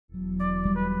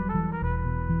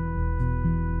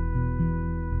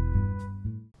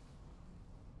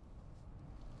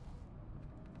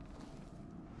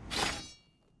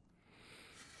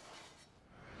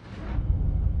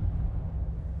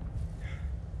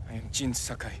I am Jin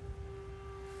Sakai,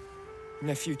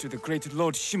 nephew to the great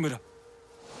Lord Shimura.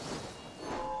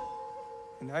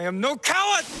 And I am no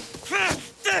coward!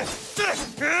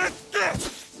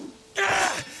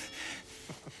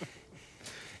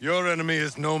 Your enemy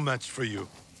is no match for you.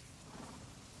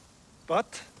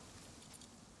 But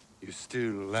you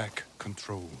still lack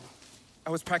control. I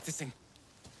was practicing.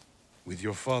 With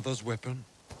your father's weapon?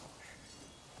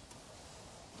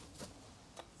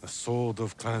 The sword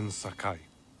of Clan Sakai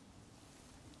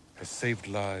has saved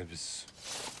lives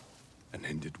and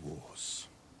ended wars.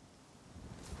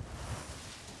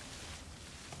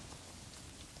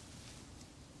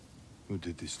 Who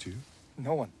did this to you?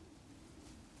 No one.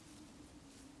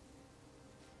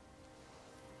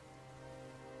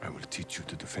 I will teach you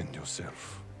to defend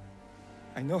yourself.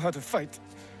 I know how to fight.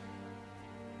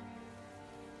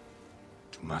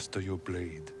 To master your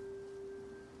blade,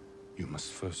 you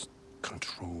must first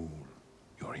control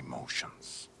your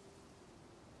emotions.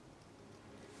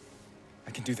 I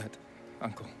can do that,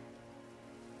 Uncle.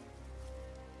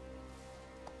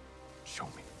 Show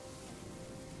me.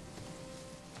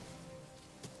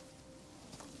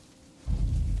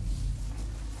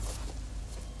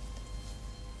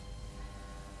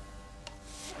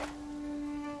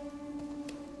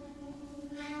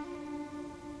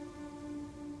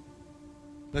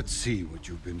 Let's see what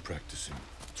you've been practicing.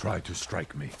 Try to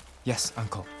strike me. Yes,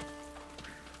 Uncle.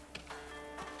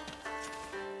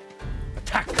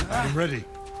 Attack! I'm ready.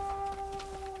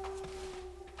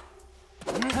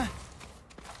 Try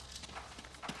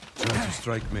to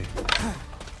strike me.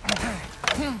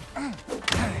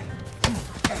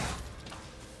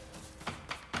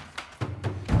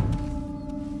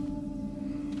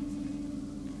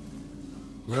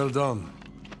 Well done.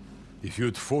 If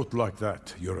you'd fought like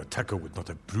that, your attacker would not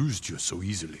have bruised you so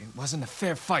easily. It wasn't a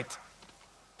fair fight.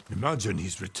 Imagine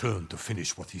he's returned to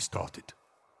finish what he started.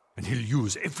 And he'll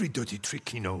use every dirty trick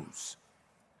he knows.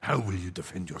 How will you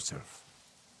defend yourself?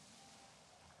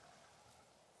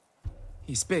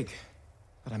 He's big,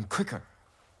 but I'm quicker.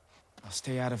 I'll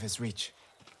stay out of his reach.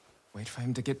 Wait for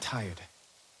him to get tired.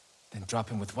 Then drop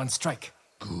him with one strike.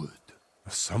 Good.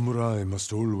 A samurai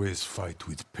must always fight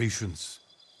with patience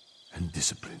and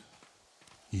discipline.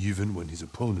 Even when his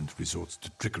opponent resorts to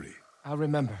trickery. I'll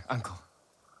remember, Uncle.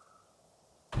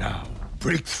 Now,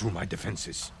 break through my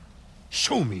defenses.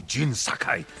 Show me Jin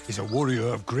Sakai is a warrior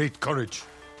of great courage.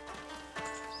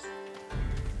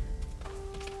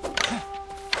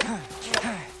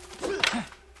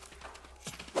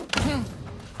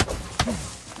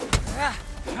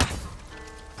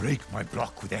 Break my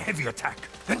block with a heavy attack,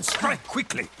 then strike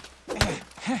quickly.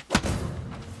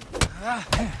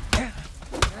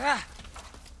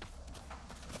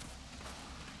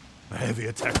 A heavy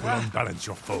attack will unbalance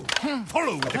your foe.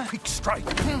 Follow with a quick strike.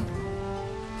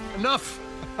 Enough!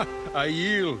 I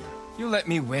yield. You let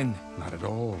me win. Not at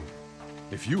all.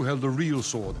 If you held a real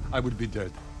sword, I would be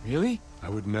dead. Really? I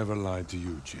would never lie to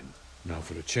you, Jin. Now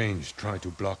for a change, try to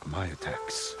block my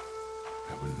attacks.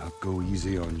 I will not go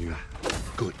easy on you.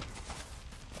 Good.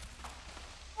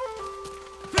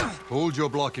 Hold your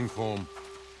blocking form.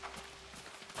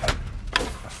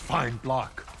 A fine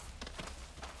block.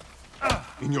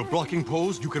 In your blocking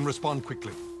pose, you can respond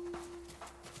quickly.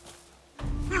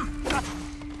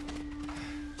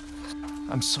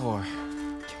 I'm sore.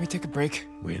 Can we take a break?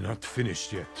 We're not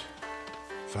finished yet.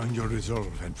 Find your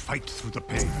resolve and fight through the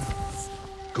pain.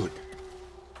 Good.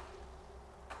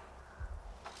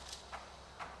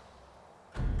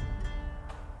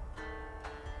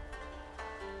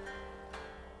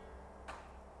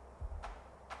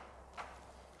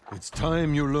 It's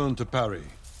time you learn to parry.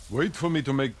 Wait for me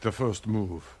to make the first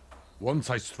move. Once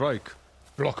I strike,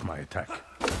 block my attack.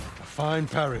 A fine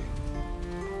parry.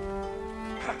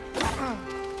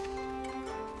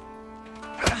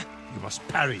 You must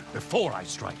parry before I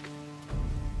strike.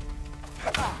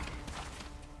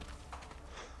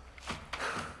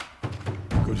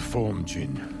 Good form,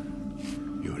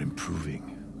 Jin. You're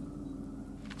improving.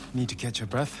 Need to catch your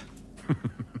breath?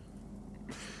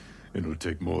 It'll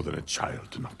take more than a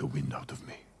child to knock the wind out of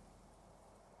me.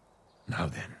 Now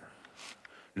then,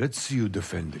 let's see you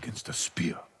defend against a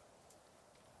spear.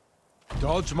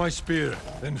 Dodge my spear,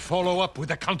 then follow up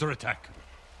with a counterattack.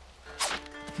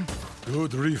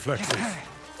 Good reflexes.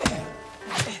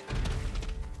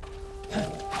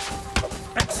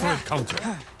 Excellent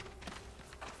counter.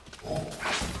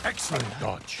 Excellent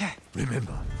dodge.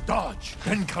 Remember, dodge,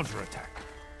 then counterattack.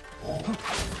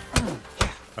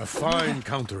 A fine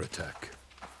counterattack.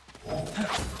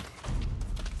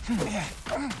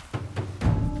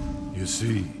 You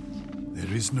see,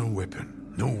 there is no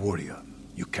weapon, no warrior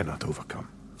you cannot overcome.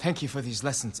 Thank you for these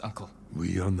lessons, Uncle.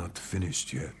 We are not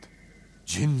finished yet.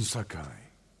 Jin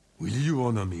Sakai, will you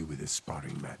honor me with a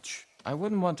sparring match? I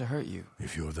wouldn't want to hurt you.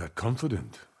 If you're that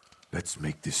confident, let's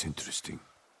make this interesting.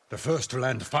 The first to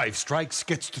land 5 strikes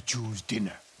gets to choose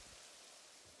dinner.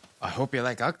 I hope you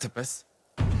like octopus.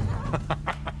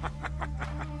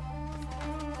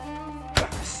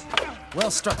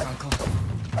 Well struck, Uncle.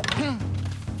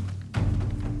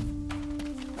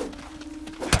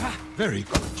 Very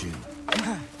good, Jin.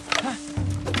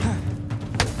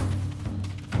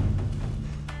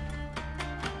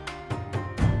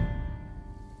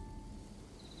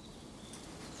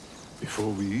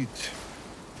 Before we eat,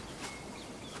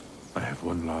 I have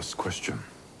one last question.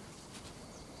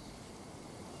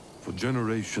 For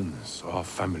generations, our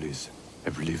families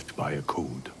have lived by a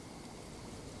code.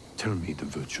 Tell me the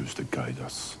virtues that guide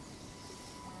us.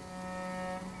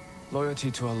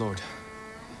 Loyalty to our Lord.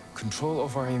 Control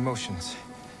over our emotions.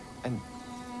 And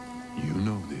You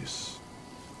know this.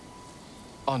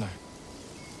 honor.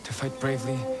 To fight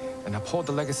bravely and uphold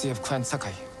the legacy of Clan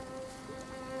Sakai.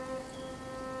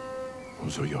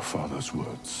 Those are your father's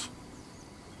words.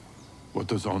 What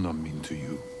does honor mean to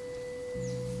you?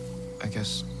 I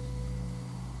guess...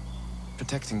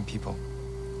 protecting people.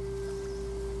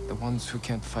 The ones who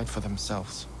can't fight for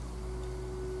themselves.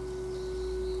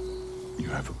 You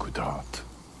have a good heart.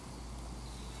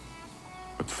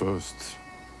 But first,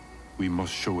 we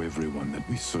must show everyone that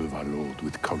we serve our Lord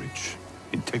with courage,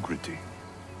 integrity,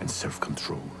 and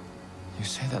self-control. You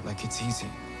say that like it's easy.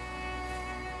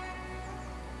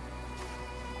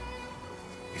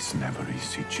 It's never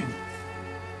easy, Jin.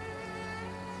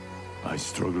 I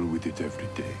struggle with it every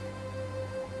day.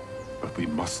 But we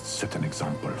must set an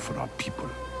example for our people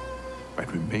by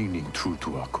remaining true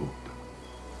to our code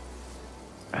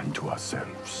and to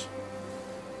ourselves.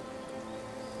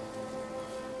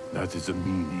 That is the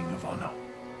meaning of honor.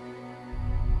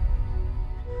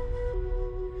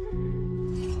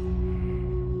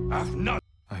 I've not.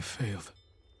 I failed.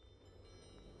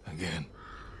 Again.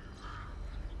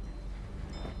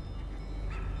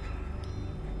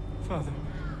 Father.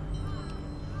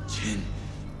 Jin.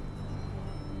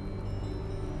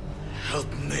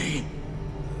 Help me.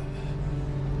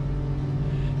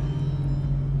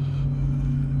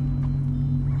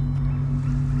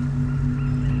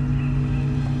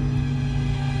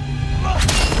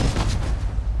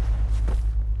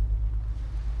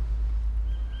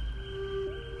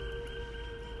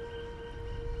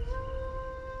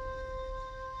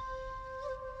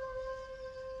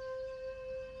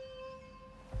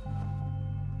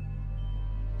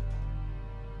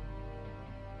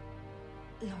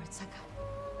 Lord Sakai.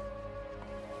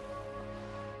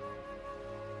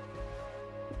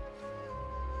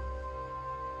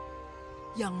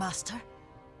 Young master,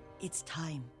 it's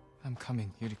time. I'm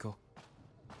coming, Yuriko.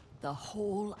 The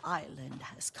whole island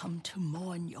has come to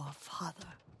mourn your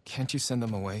father. Can't you send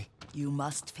them away? You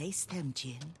must face them,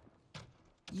 Jin.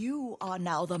 You are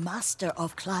now the master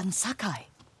of Clan Sakai.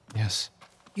 Yes.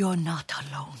 You're not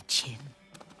alone, Jin.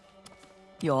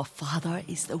 Your father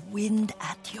is the wind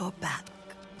at your back.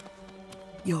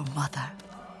 Your mother,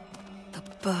 the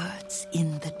birds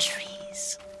in the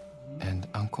trees. And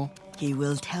Uncle? He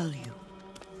will tell you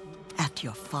at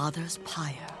your father's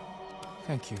pyre.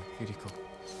 Thank you, Yuriko.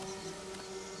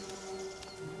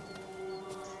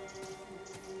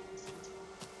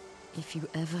 If you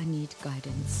ever need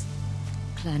guidance,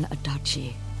 Clan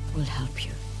Adachi will help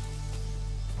you.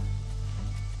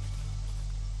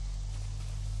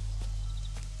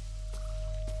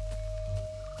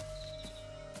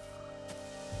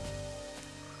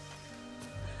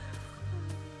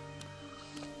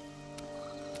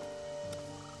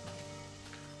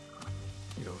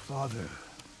 Your father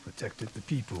protected the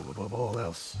people above all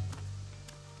else.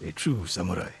 A true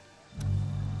samurai.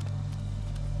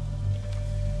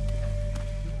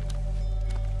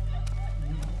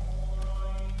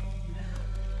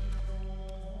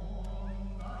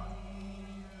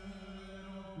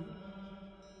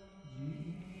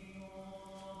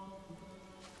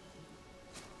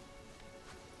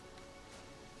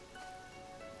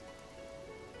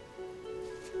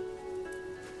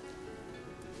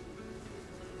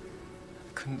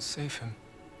 Couldn't save him.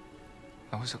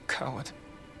 I was a coward.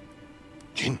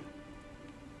 Jin,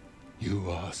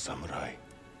 you are a samurai.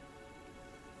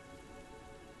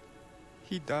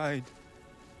 He died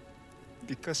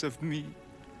because of me.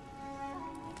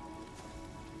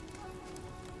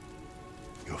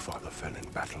 Your father fell in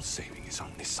battle saving his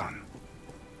only son.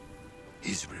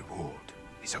 His reward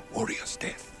is a warrior's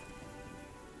death.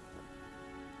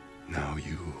 Now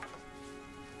you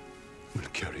will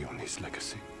carry on his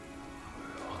legacy.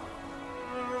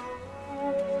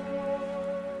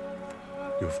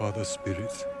 Your father's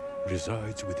spirit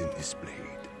resides within this blade.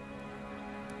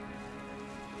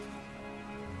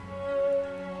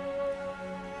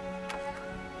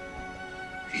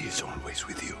 He is always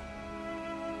with you.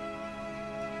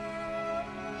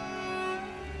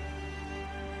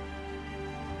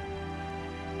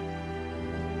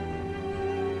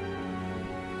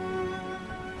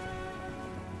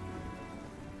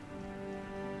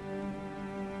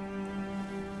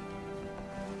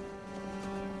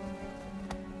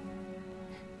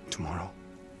 Tomorrow,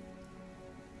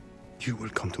 you will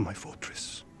come to my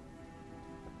fortress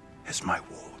as my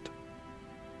ward.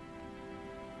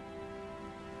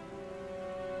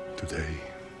 Today,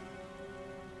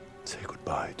 say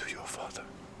goodbye to your father.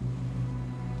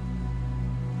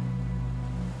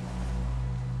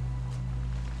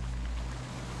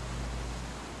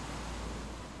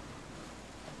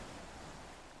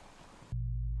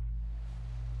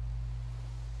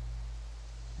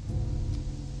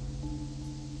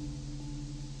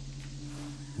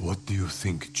 What do you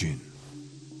think, Jin?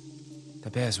 The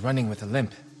bear's running with a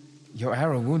limp. Your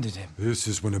arrow wounded him. This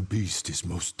is when a beast is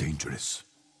most dangerous.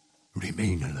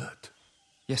 Remain alert.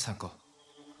 Yes, Uncle.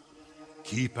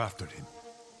 Keep after him.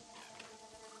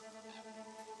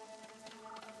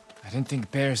 I didn't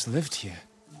think bears lived here.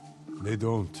 They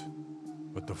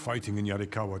don't. But the fighting in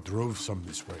Yarikawa drove some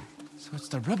this way. So it's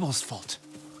the rebels' fault.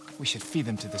 We should feed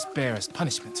them to this bear as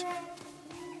punishment.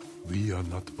 We are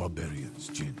not barbarians,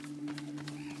 Jin.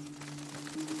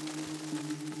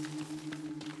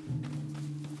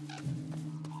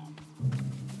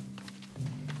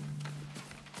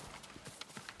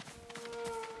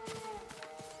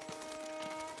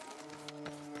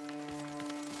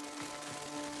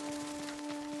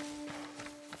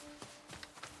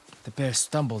 The bear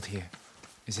stumbled here.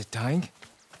 Is it dying?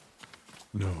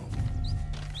 No,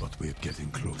 but we're getting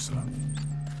closer.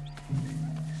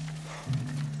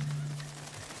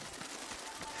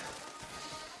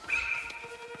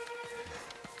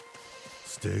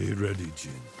 Stay ready,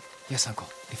 Jin. Yes, Uncle.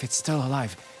 If it's still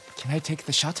alive, can I take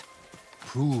the shot?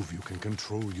 Prove you can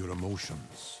control your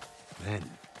emotions. Then,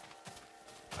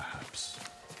 perhaps.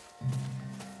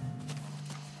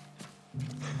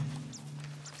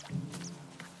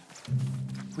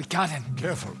 We got him.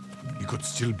 Careful. He could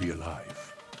still be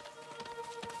alive.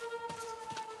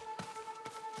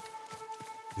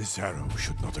 This arrow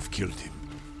should not have killed him.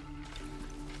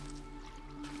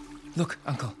 Look,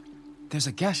 Uncle. There's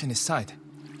a gash in his side.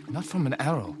 Not from an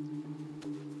arrow.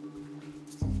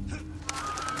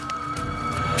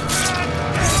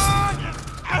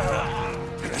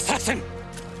 An assassin!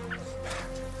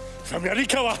 From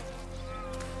Yarikawa!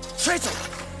 Traitor!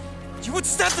 You would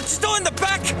stab the Chido in the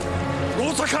back!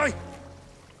 No, Sakai!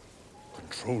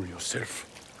 Control yourself.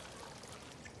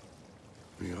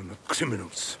 We are not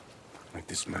criminals, like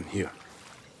this man here.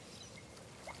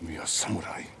 We are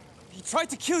samurai. He tried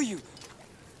to kill you!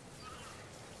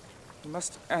 He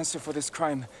must answer for this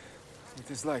crime with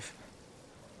his life.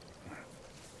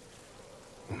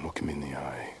 And look him in the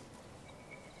eye.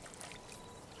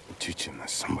 And teach him that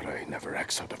samurai never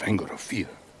acts out of anger or fear.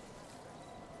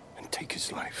 And take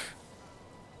his life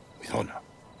with honor.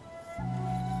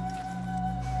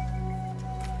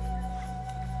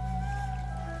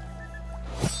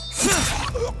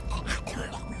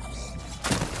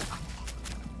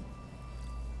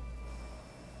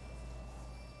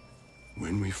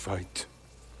 When we fight,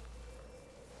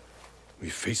 we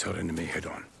face our enemy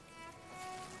head-on.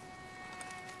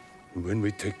 And when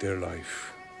we take their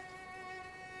life,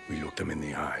 we look them in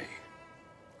the eye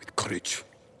with courage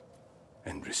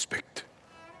and respect.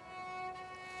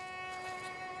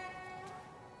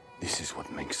 This is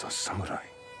what makes us samurai.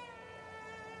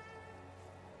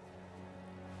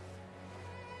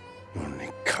 Only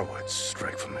cowards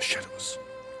strike from the shadows.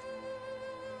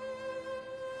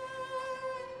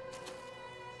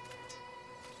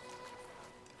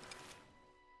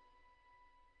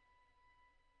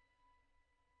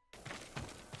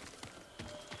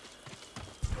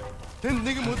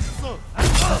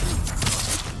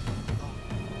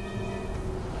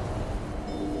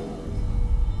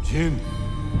 Jin.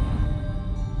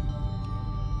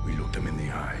 We look them in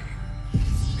the eye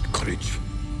with courage.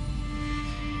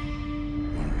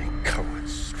 Only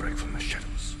cowards strike from the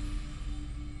shadows.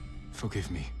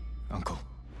 Forgive me, Uncle.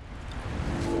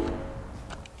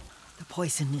 The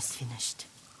poison is finished.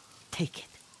 Take it.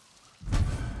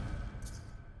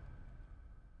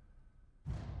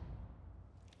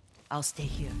 I'll stay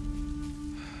here.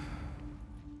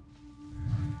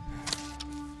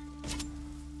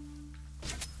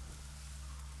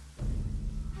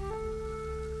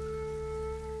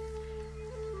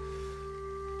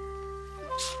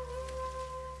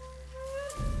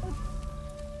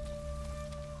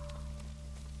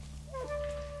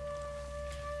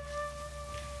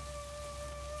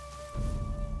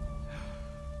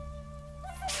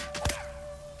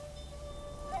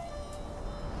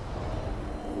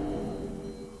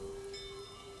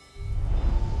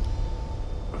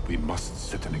 we must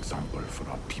set an example for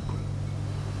our people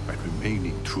by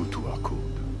remaining true to our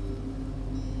code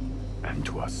and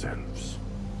to ourselves.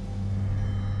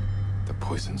 The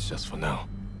poison's just for now.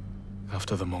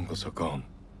 After the Mongols are gone,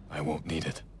 I won't need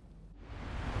it.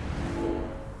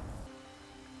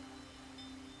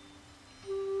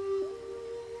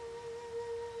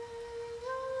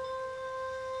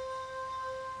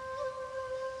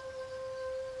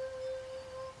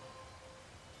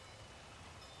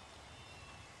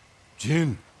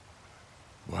 Jin,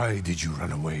 why did you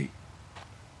run away?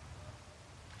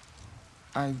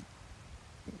 I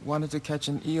wanted to catch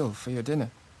an eel for your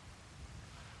dinner.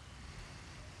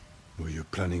 Were you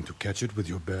planning to catch it with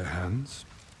your bare hands?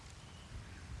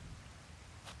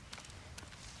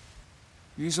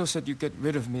 Ryuzo said you'd get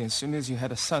rid of me as soon as you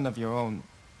had a son of your own.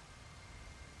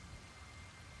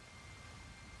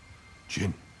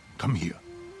 Jin, come here.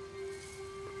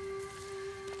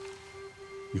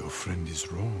 Your friend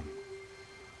is wrong.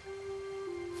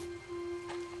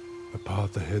 The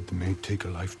path ahead may take a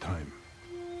lifetime,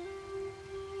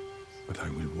 but I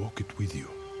will walk it with you.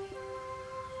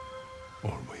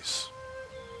 Always.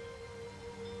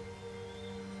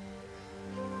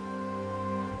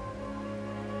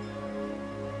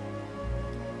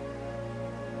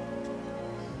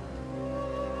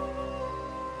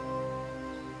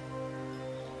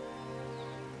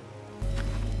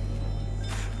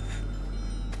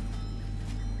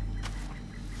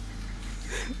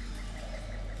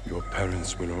 Your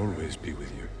parents will always be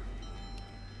with you.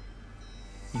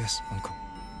 Yes, Uncle.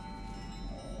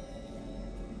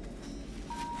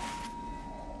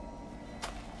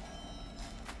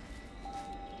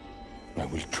 I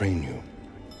will train you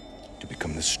to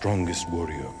become the strongest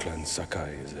warrior Clan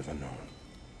Sakai has ever known.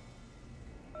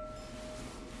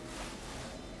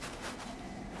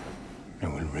 I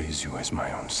will raise you as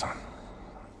my own son.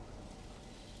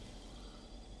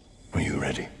 Are you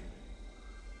ready?